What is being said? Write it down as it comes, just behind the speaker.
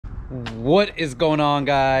What is going on,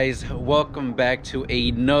 guys? Welcome back to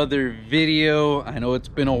another video. I know it's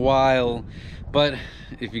been a while, but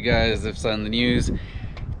if you guys have seen the news,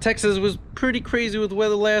 Texas was pretty crazy with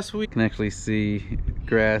weather last week. You can actually see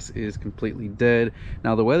grass is completely dead.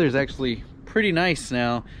 Now the weather is actually pretty nice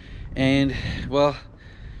now, and well,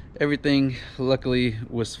 everything luckily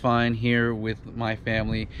was fine here with my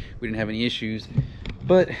family. We didn't have any issues.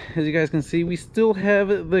 But as you guys can see, we still have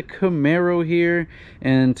the Camaro here,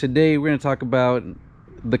 and today we're going to talk about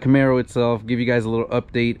the Camaro itself, give you guys a little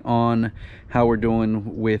update on how we're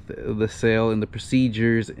doing with the sale and the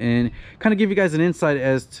procedures, and kind of give you guys an insight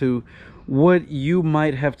as to what you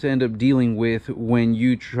might have to end up dealing with when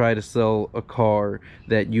you try to sell a car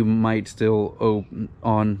that you might still owe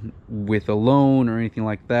on with a loan or anything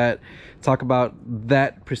like that. Talk about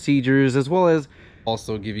that procedures, as well as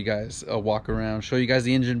also give you guys a walk around, show you guys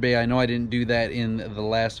the engine bay. I know I didn't do that in the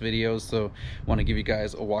last video, so want to give you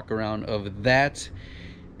guys a walk around of that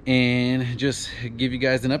and just give you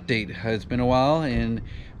guys an update. It's been a while, and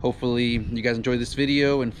hopefully you guys enjoy this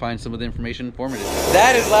video and find some of the information informative.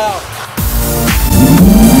 That is loud.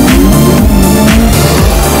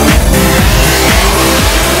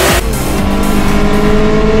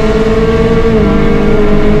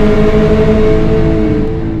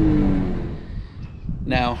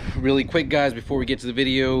 Really quick, guys, before we get to the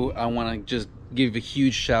video, I want to just give a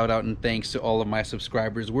huge shout out and thanks to all of my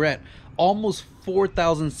subscribers. We're at almost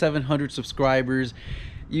 4,700 subscribers.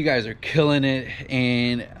 You guys are killing it,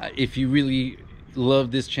 and if you really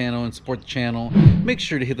love this channel and support the channel, make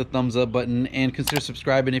sure to hit the thumbs up button and consider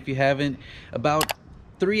subscribing if you haven't. About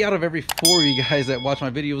 3 out of every 4 of you guys that watch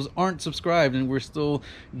my videos aren't subscribed, and we're still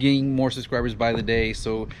getting more subscribers by the day,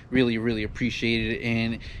 so really appreciate it.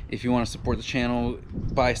 And if you want to support the channel,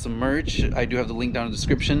 buy some merch. I do have the link down in the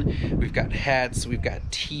description. We've got hats, we've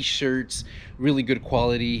got t-shirts, really good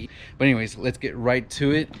quality. But anyways, let's get right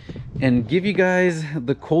to it and give you guys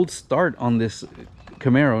the cold start on this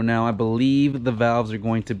Camaro. Now I believe the valves are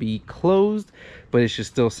going to be closed, but it should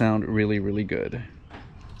still sound really good.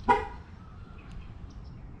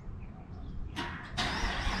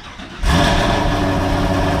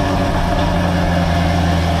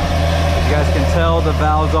 Tell the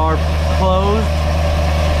valves are closed,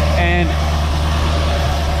 and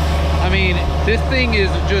I mean, this thing is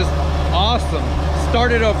just awesome.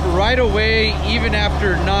 Started up right away, even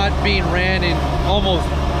after not being ran in almost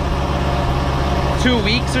 2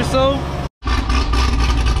 weeks or so.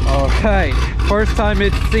 All right, first time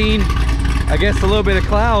it's seen, I guess, a little bit of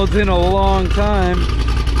clouds in a long time,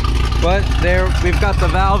 but there we've got the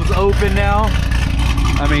valves open now.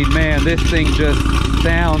 I mean, man, this thing just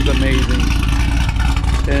sounds amazing.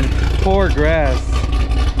 And poor grass.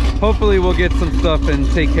 Hopefully we'll get some stuff and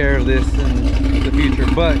take care of this in the future.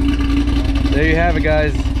 But there you have it,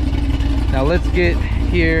 guys. Now let's get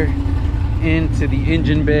here into the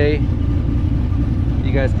engine bay.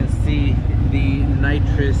 You guys can see the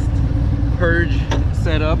nitrous purge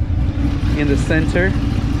set up in the center,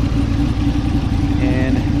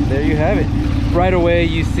 and there you have it. Right away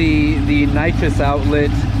you see the nitrous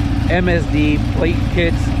outlet, MSD plate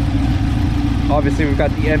kits. Obviously we've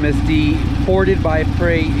got the MSD ported by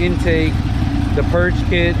freight intake, the purge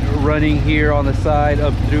kit running here on the side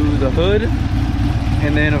up through the hood,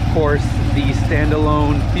 and then of course the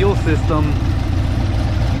standalone fuel system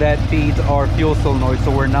that feeds our fuel solenoid,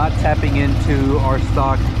 so we're not tapping into our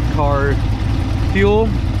stock car fuel.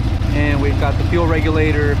 And we've got the fuel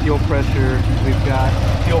regulator, fuel pressure, we've got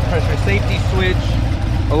fuel pressure safety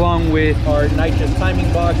switch, along with our nitrous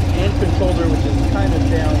timing box and controller, which is kind of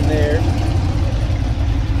down there.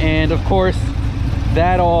 And of course,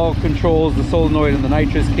 that all controls the solenoid and the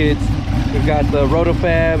nitrous kits. We've got the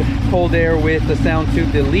Rotofab cold air with the sound tube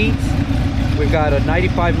deletes. We've got a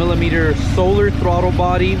 95mm solar throttle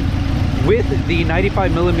body with the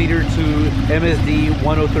 95mm to MSD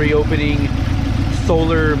 103 opening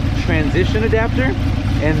solar transition adapter.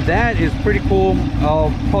 And that is pretty cool.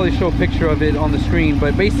 I'll probably show a picture of it on the screen,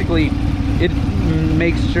 but basically it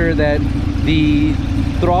makes sure that the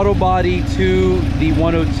throttle body to the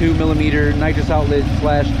 102mm nitrous outlet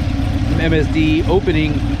slash MSD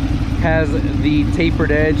opening has the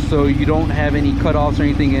tapered edge, so you don't have any cutoffs or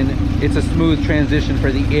anything, and it's a smooth transition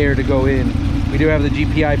for the air to go in. We do have the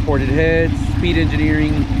GPI Ported Heads, speed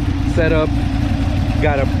engineering setup.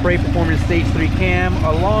 Got a brake performance stage 3 cam,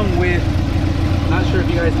 along with, not sure if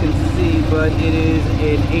you guys can see, but it is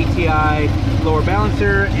an ATI lower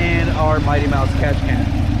balancer and our Mighty Mouse catch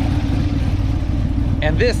can.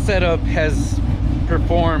 And this setup has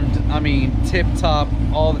performed, I mean, tip top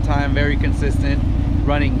all the time, very consistent,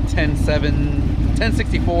 running 10.7,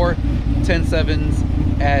 1064,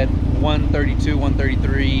 10.7s, at 132,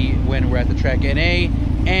 133 when we're at the track NA,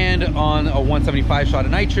 and on a 175 shot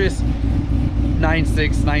of nitrous,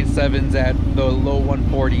 9.6, 9.7s at the low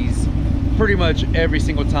 140s pretty much every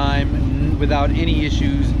single time without any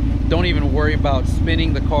issues. Don't even worry about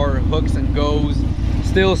spinning, the car hooks and goes.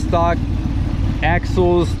 Still stock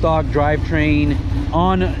axles, stock drivetrain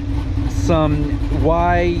on some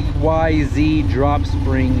YYZ drop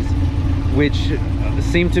springs, which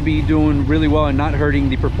seem to be doing really well and not hurting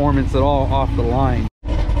the performance at all off the line.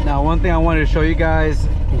 Now, one thing I wanted to show you guys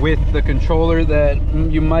with the controller that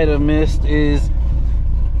you might have missed is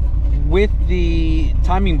with the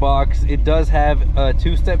timing box, it does have a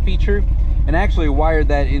two-step feature, and I actually wired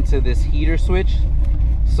that into this heater switch.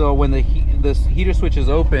 So when this heater switch is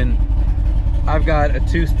open, I've got a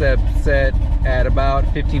two-step set at about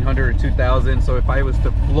 1500 or 2000. So if I was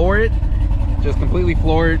to floor it, just completely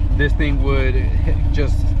floor it, this thing would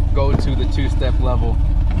just go to the two-step level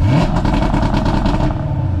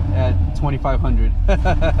at 2500.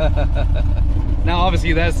 Now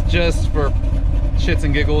obviously that's just for shits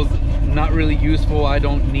and giggles, not really useful. I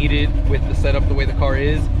don't need it with the setup the way the car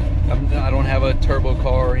is. I don't have a turbo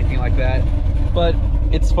car or anything like that, but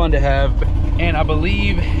it's fun to have. And I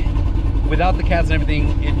believe without the cats and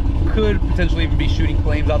everything, it could potentially even be shooting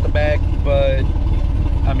flames out the back, but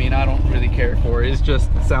I mean, I don't really care for it. It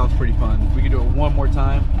sounds pretty fun. We can do it one more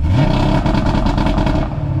time.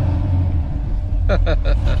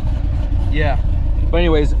 Yeah, but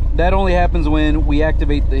anyways, that only happens when we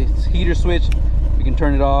activate the heater switch. We can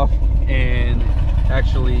turn it off and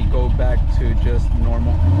actually go back to just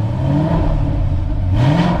normal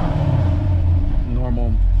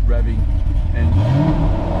revving and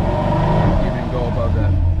even go above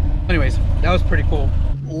that. Anyways, that was pretty cool.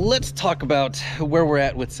 Let's talk about where we're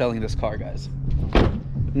at with selling this car, guys.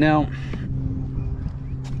 Now,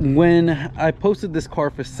 when I posted this car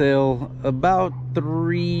for sale about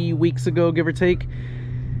 3 weeks ago, give or take,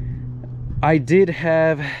 I did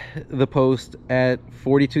have the post at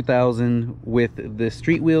 42,000 with the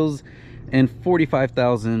street wheels and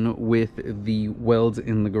 45,000 with the welds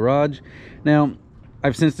in the garage. Now,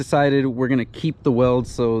 I've since decided we're gonna keep the welds,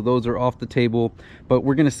 so those are off the table, but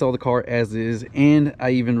we're gonna sell the car as is, and I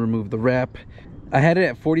even removed the wrap. I had it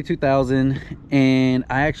at 42,000, and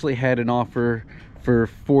I actually had an offer for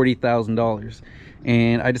 $40,000,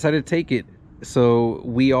 and I decided to take it. So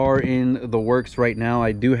we are in the works right now.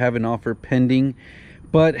 I do have an offer pending,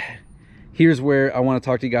 but here's where I want to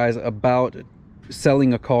talk to you guys about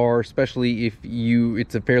selling a car, especially if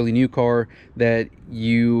it's a fairly new car that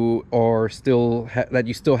you are still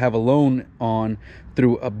have a loan on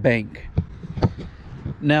through a bank.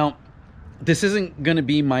 Now, this isn't going to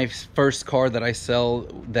be my first car that I sell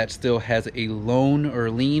that still has a loan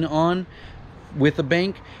or lien on with a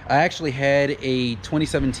bank. I actually had a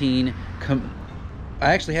 2017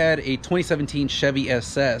 Chevy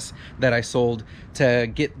SS that I sold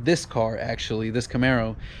to get this car, actually, this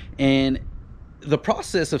Camaro, and the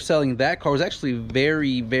process of selling that car was actually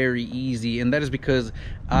very, very easy, and that is because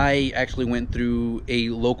I actually went through a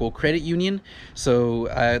local credit union. So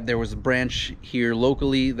there was a branch here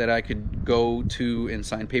locally that I could go to and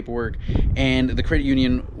sign paperwork, and the credit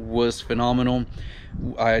union was phenomenal.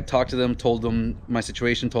 I talked to them, told them my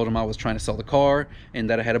situation, told them I was trying to sell the car and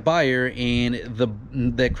that I had a buyer, and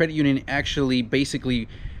the credit union actually basically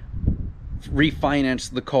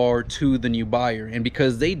refinanced the car to the new buyer. And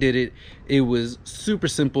because they did it, it was super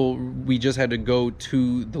simple. We just had to go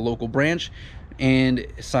to the local branch and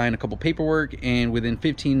sign a couple paperwork, and within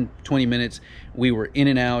 15-20 minutes we were in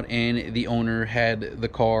and out, and the owner had the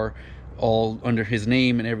car all under his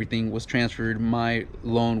name and everything was transferred. My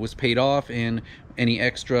loan was paid off, and any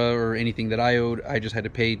extra or anything that I owed, I just had to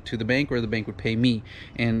pay to the bank, or the bank would pay me,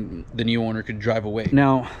 and the new owner could drive away.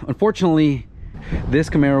 Now, unfortunately, this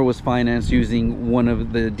Camaro was financed using one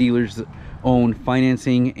of the dealer's own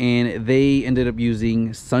financing, and they ended up using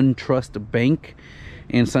SunTrust Bank,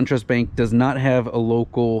 and SunTrust Bank does not have a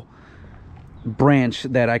local branch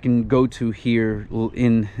that I can go to here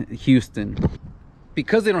in Houston.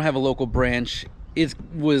 Because they don't have a local branch, it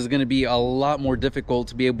was going to be a lot more difficult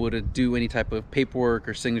to be able to do any type of paperwork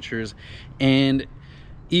or signatures, and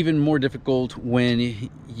even more difficult when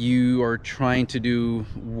you are trying to do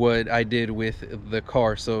what I did with the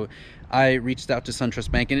car. So I reached out to SunTrust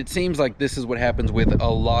Bank, and it seems like this is what happens with a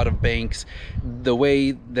lot of banks. The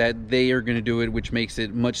way that they are going to do it, which makes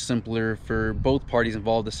it much simpler for both parties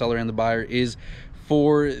involved, the seller and the buyer, is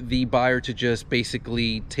for the buyer to just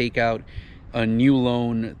basically take out a new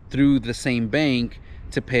loan through the same bank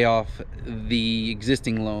to pay off the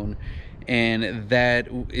existing loan. And that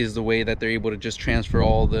is the way that they're able to just transfer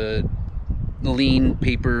all the lien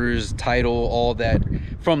papers, title, all that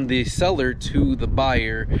from the seller to the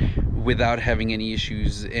buyer without having any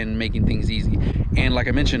issues and making things easy. And like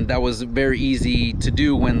I mentioned, that was very easy to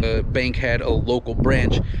do when the bank had a local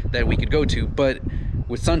branch that we could go to. But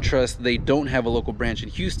with SunTrust, they don't have a local branch in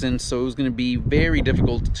Houston, so it was going to be very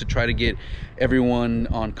difficult to try to get everyone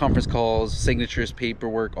on conference calls, signatures,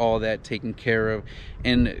 paperwork, all that taken care of,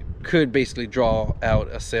 and could basically draw out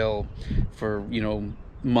a sale for, you know,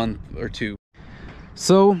 month or two.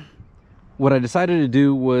 So what I decided to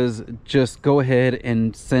do was just go ahead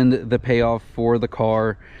and send the payoff for the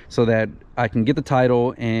car so that I can get the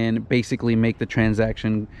title and basically make the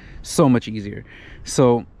transaction so much easier.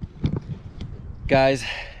 So guys,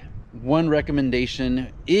 one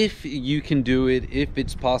recommendation, if you can do it, if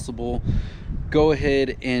it's possible, go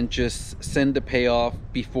ahead and just send the payoff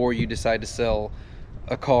before you decide to sell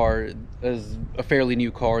a car, as a fairly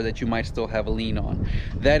new car that you might still have a lien on.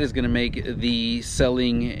 That is going to make the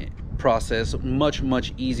selling process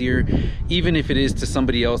much easier, even if it is to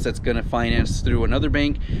somebody else that's going to finance through another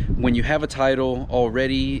bank. When you have a title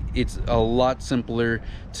already, it's a lot simpler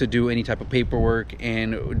to do any type of paperwork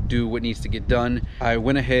and do what needs to get done. I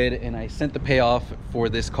went ahead and I sent the payoff for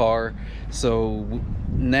this car, so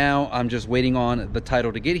now I'm just waiting on the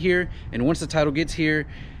title to get here. And once the title gets here,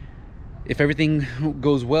 if everything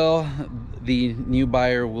goes well, the new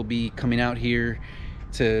buyer will be coming out here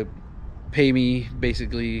to pay me,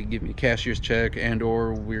 basically give me a cashier's check, and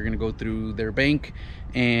or we're gonna go through their bank,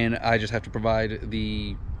 and I just have to provide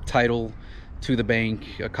the title to the bank,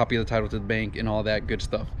 a copy of the title to the bank, and all that good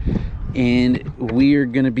stuff. And we're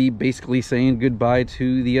gonna be basically saying goodbye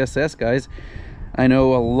to the SS, guys. I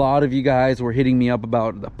know a lot of you guys were hitting me up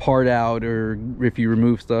about the part out or if you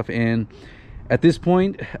remove stuff, and at this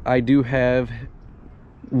point I do have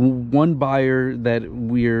one buyer that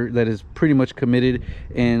is pretty much committed,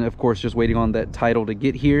 and of course just waiting on that title to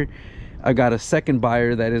get here. I got a second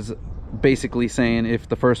buyer that is basically saying if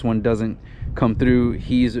the first one doesn't come through,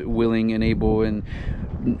 he's willing and able and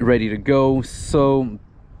ready to go. So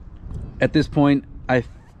at this point,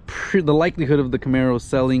 the likelihood of the Camaro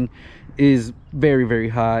selling is very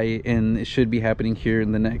high, and it should be happening here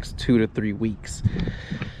in the next 2 to 3 weeks.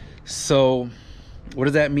 So what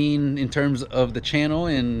does that mean in terms of the channel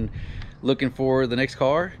and looking for the next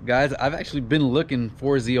car? Guys, I've actually been looking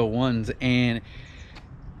for ZL1s, and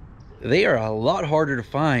they are a lot harder to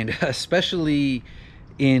find, especially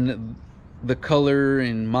in the color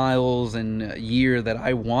and miles and year that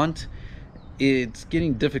I want. It's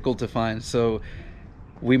getting difficult to find, so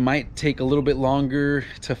we might take a little bit longer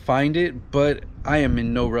to find it, but I am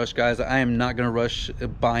in no rush, guys. I am not gonna rush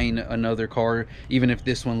buying another car, even if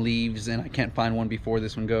this one leaves and I can't find one before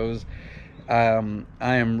this one goes. I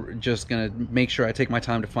am just gonna make sure I take my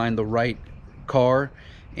time to find the right car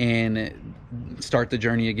and start the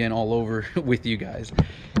journey again all over with you guys.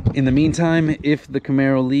 In the meantime, if the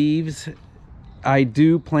Camaro leaves, I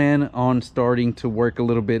do plan on starting to work a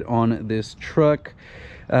little bit on this truck.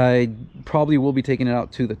 I probably will be taking it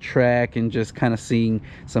out to the track and just kind of seeing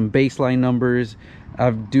some baseline numbers.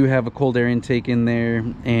 I do have a cold air intake in there,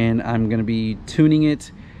 and I'm going to be tuning it,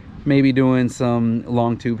 maybe doing some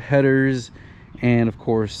long tube headers, and of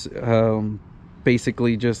course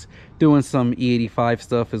basically just doing some E85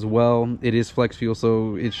 stuff as well. It is flex fuel,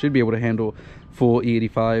 so it should be able to handle full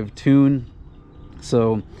E85 tune.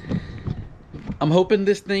 So I'm hoping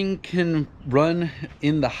this thing can run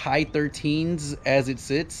in the high 13s as it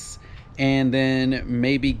sits, and then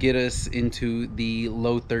maybe get us into the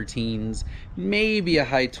low 13s, maybe a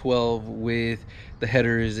high 12 with the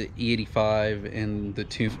headers, E85, and the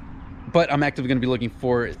tune. But I'm actively going to be looking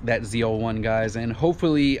for that ZL1, guys, and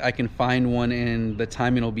hopefully I can find one and the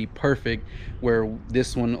timing will be perfect where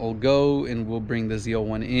this one will go and we'll bring the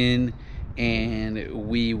ZL1 in and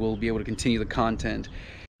we will be able to continue the content.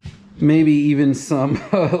 Maybe even some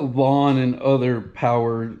lawn and other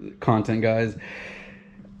power content, guys.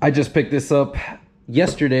 I just picked this up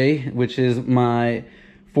yesterday, which is my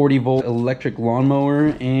 40-volt electric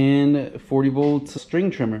lawnmower and 40-volt string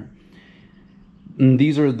trimmer. And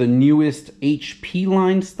these are the newest HP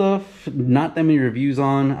line stuff. Not that many reviews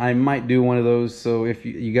on. I might do one of those, so if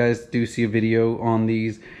you guys do see a video on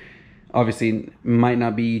these, obviously it might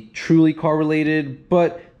not be truly car related,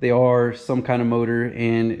 but they are some kind of motor,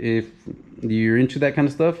 and if you're into that kind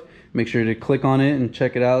of stuff, make sure to click on it and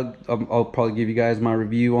check it out. I'll probably give you guys my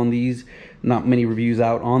review on these. Not many reviews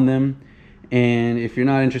out on them, and if you're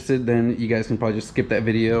not interested, then you guys can probably just skip that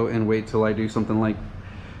video and wait till I do something like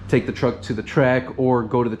take the truck to the track or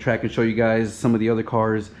go to the track and show you guys some of the other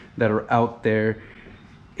cars that are out there.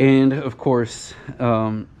 And of course,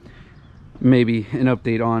 maybe an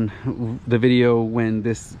update on the video when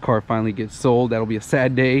this car finally gets sold. That'll be a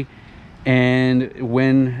sad day, and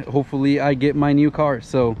when hopefully I get my new car.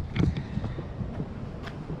 So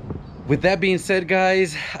with that being said,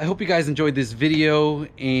 guys, I hope you guys enjoyed this video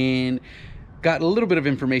and got a little bit of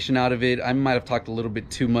information out of it. I might have talked a little bit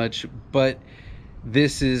too much, but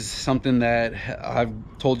this is something that I've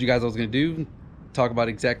told you guys I was going to do, talk about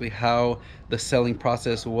exactly how the selling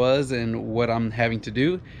process was and what I'm having to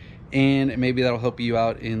do, and maybe that'll help you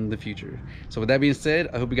out in the future. So with that being said,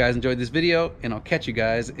 I hope you guys enjoyed this video, and I'll catch you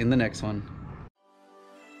guys in the next one.